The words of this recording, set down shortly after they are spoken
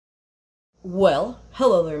Well,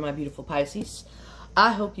 hello there, my beautiful Pisces.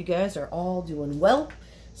 I hope you guys are all doing well.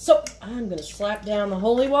 So, I'm going to slap down the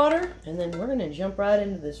holy water, and then we're going to jump right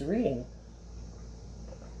into this reading.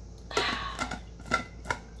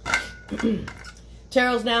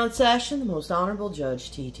 Tarot's now in session, the most honorable judge,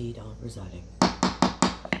 T.T. Don, residing.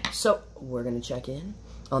 So, we're going to check in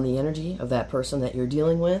on the energy of that person that you're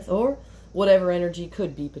dealing with, or whatever energy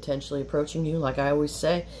could be potentially approaching you. Like I always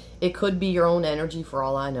say, it could be your own energy for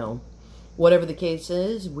all I know. Whatever the case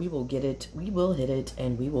is, we will get it, we will hit it,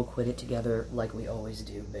 and we will quit it together like we always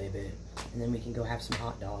do, baby. And then we can go have some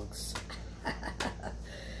hot dogs.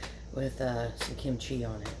 With some kimchi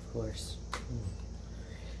on it, of course.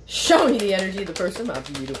 Show me the energy of the person, my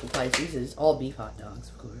beautiful Pisces, is all beef hot dogs,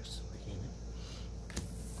 of course.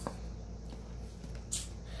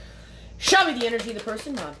 Show me the energy of the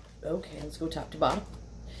person, my... Okay, let's go top to bottom.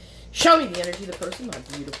 Show me the energy of the person, my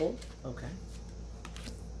beautiful... Okay.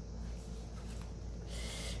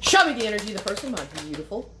 Show me the energy of the person, my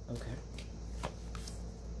beautiful. Okay.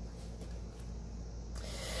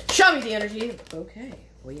 Show me the energy. Okay.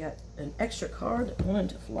 We got an extra card that wanted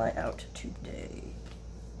to fly out today.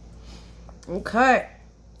 Okay.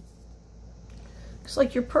 Looks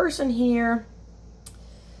like your person here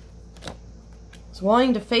is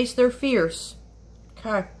wanting to face their fears.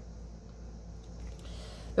 Okay.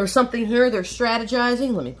 There's something here. They're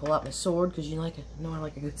strategizing. Let me pull out my sword because you know I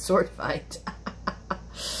like a good sword fight.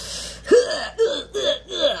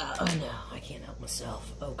 Oh no, I can't help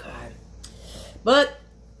myself. Okay. But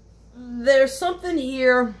there's something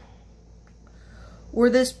here where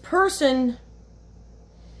this person,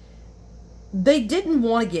 they didn't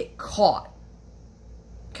want to get caught.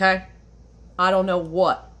 Okay? I don't know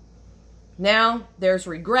what. Now, there's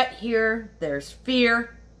regret here. There's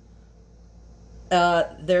fear.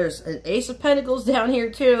 There's an Ace of Pentacles down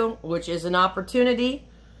here too, which is an opportunity.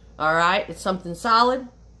 Alright? It's something solid.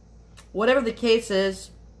 Whatever the case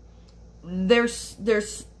is, there's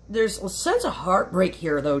a sense of heartbreak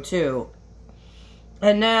here, though, too.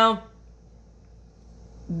 And now,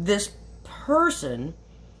 this person,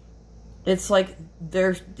 it's like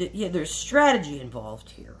there's strategy involved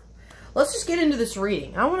here. Let's just get into this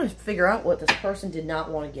reading. I want to figure out what this person did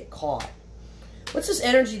not want to get caught. What's this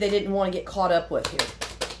energy they didn't want to get caught up with here?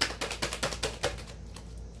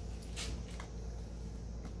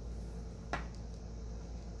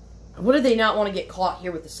 What did they not want to get caught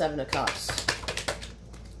here with the Seven of Cups?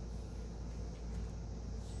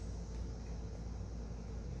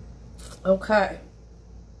 Okay.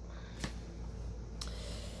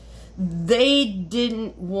 They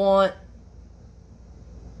didn't want,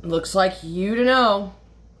 looks like you to know,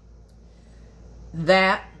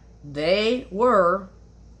 that they were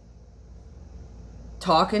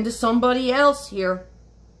talking to somebody else here.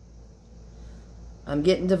 I'm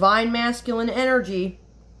getting divine masculine energy.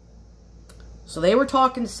 So they were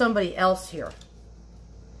talking to somebody else here.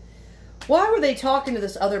 Why were they talking to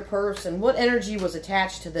this other person? What energy was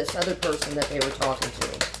attached to this other person that they were talking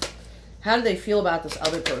to? How did they feel about this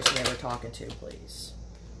other person they were talking to, please?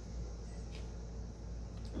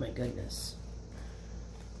 Oh my goodness.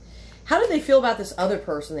 How did they feel about this other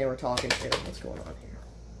person they were talking to? What's going on here?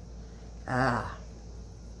 Ah.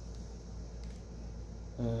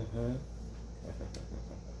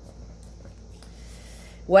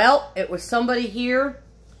 Well, it was somebody here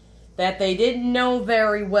that they didn't know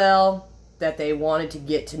very well, that they wanted to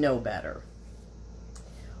get to know better.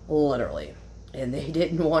 Literally. And they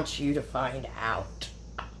didn't want you to find out.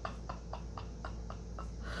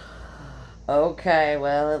 Okay,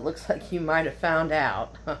 well, it looks like you might have found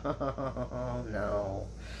out. Oh, no.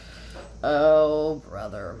 Oh,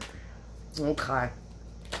 brother. Okay.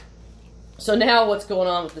 So now what's going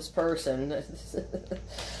on with this person?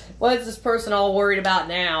 What is this person all worried about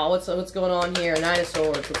now? What's going on here? Nine of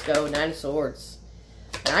Swords. Let's go. Nine of Swords.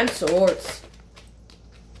 Nine of Swords.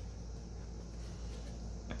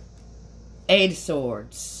 Eight of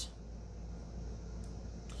Swords.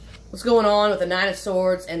 What's going on with the Nine of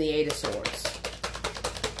Swords and the Eight of Swords?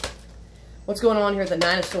 What's going on here with the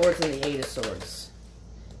Nine of Swords and the Eight of Swords?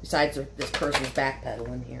 Besides this person's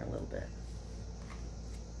backpedaling here a little bit.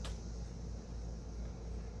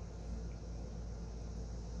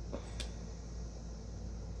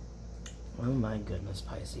 Oh my goodness,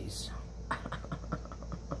 Pisces.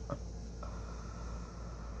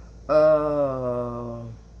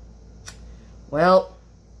 Oh. Well,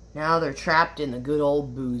 now they're trapped in the good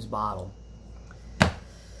old booze bottle.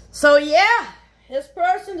 So yeah, this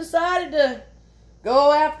person decided to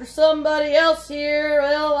go after somebody else here.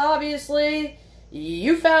 Well, obviously,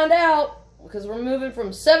 you found out, because we're moving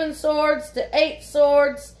from 7 swords to 8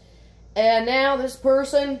 swords. And now this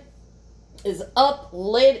person is up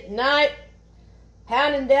late at night,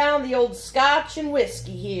 pounding down the old scotch and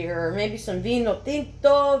whiskey here. Or maybe some vino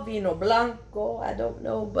tinto, vino blanco, I don't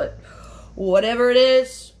know. But whatever it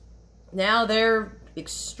is, now they're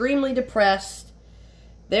extremely depressed.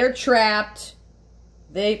 They're trapped.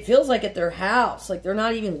 It feels like at their house. Like they're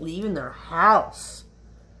not even leaving their house.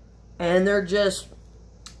 And they're just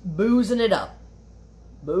boozing it up.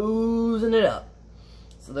 Boozing it up.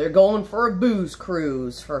 So they're going for a booze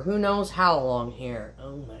cruise for who knows how long here.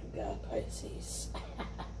 Oh my God, Pisces.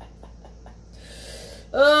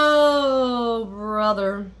 Oh,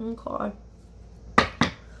 brother. Okay.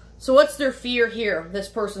 So what's their fear here this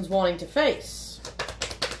person's wanting to face?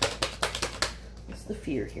 What's the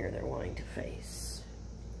fear here they're wanting to face?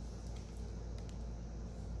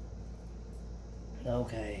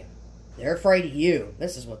 Okay. They're afraid of you.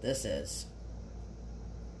 This is what this is.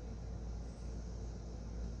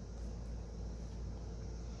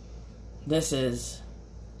 This is...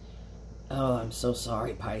 Oh, I'm so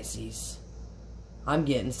sorry, Pisces. I'm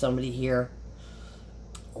getting somebody here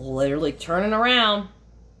literally turning around,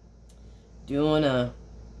 doing a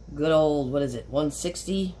good old, what is it,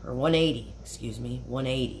 160 or 180? Excuse me,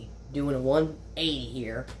 180. Doing a 180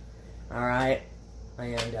 here. All right.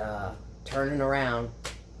 And turning around,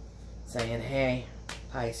 saying, hey,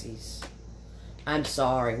 Pisces, I'm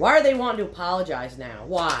sorry. Why are they wanting to apologize now?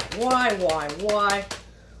 Why? Why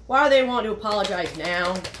are they wanting to apologize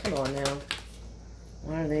now? Come on now.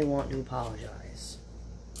 Why do they want to apologize?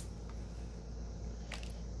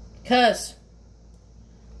 Because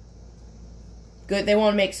they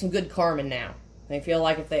want to make some good karma now. They feel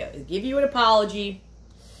like if they give you an apology,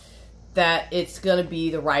 that it's going to be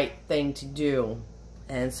the right thing to do.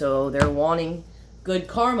 And so they're wanting good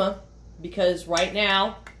karma because right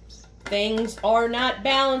now things are not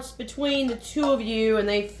balanced between the two of you, and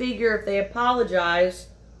they figure if they apologize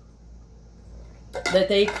that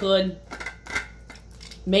they could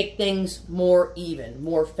make things more even,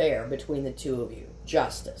 more fair between the two of you.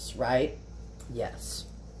 Justice, right? Yes.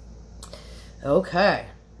 Okay.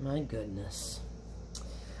 My goodness.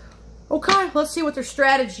 Okay, let's see what their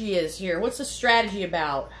strategy is here. What's the strategy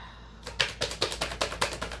about?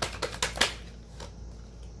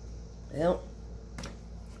 Well,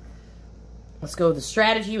 let's go with the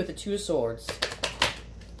strategy with the Two of Swords.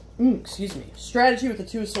 Excuse me. Strategy with the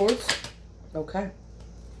Two of Swords. Okay.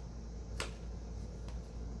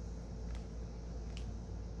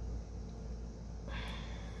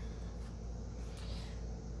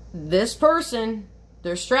 This person,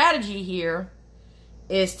 their strategy here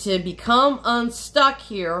is to become unstuck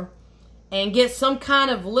here and get some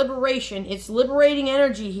kind of liberation. It's liberating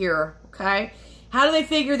energy here, okay? How do they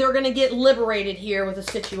figure they're going to get liberated here with a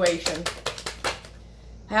situation?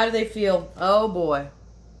 How do they feel? Oh, boy.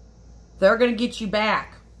 They're going to get you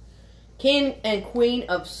back. King and Queen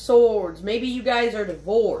of Swords. Maybe you guys are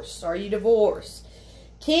divorced. Are you divorced?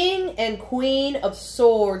 King and Queen of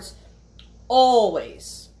Swords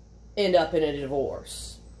always end up in a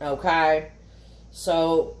divorce. Okay?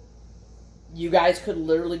 So, you guys could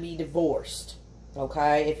literally be divorced.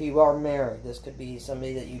 Okay? If you are married, this could be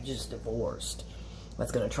somebody that you just divorced.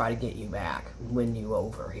 That's going to try to get you back. Win you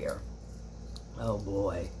over here. Oh,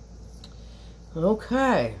 boy.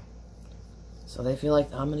 Okay. So they feel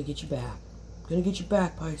like, I'm going to get you back. I'm going to get you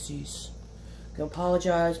back, Pisces. Going to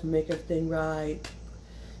apologize, make everything right.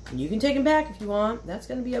 And you can take him back if you want. That's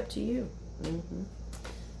going to be up to you.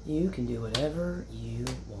 You can do whatever you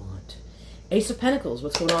want. Ace of Pentacles.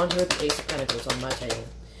 What's going on here with the Ace of Pentacles on my table?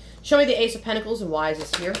 Show me the Ace of Pentacles and why is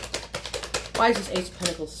this here? Why is this Ace of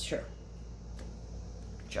Pentacles? Sure.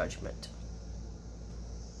 Judgment.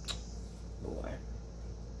 Boy.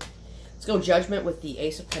 Let's go Judgment with the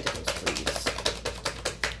Ace of Pentacles, please.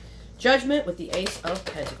 Judgment with the Ace of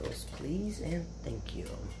Pentacles, please and thank you.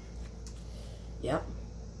 Yep.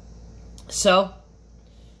 So,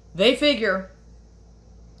 they figure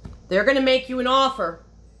they're going to make you an offer.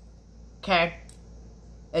 Okay?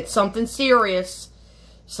 It's something serious,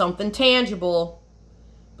 something tangible,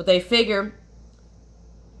 but they figure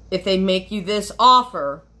if they make you this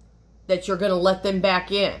offer that you're going to let them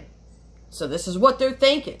back in. So this is what they're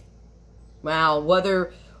thinking. Well,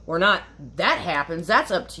 whether or not that happens,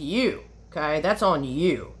 that's up to you. Okay? That's on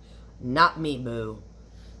you. Not me, boo.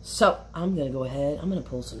 So, I'm going to go ahead. I'm going to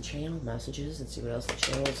pull some channel messages and see what else the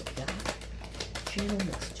channels got. Channel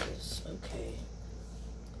messages. Okay.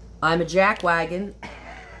 I'm a jackwagon.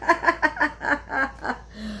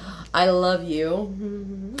 I love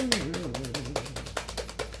you.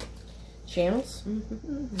 Channels?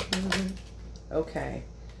 Okay.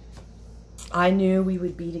 I knew we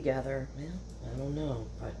would be together. Well, I don't know.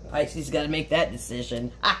 Pisces got to make that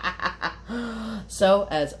decision. So,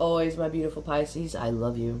 as always, my beautiful Pisces, I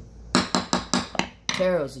love you.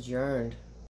 Tarot's adjourned.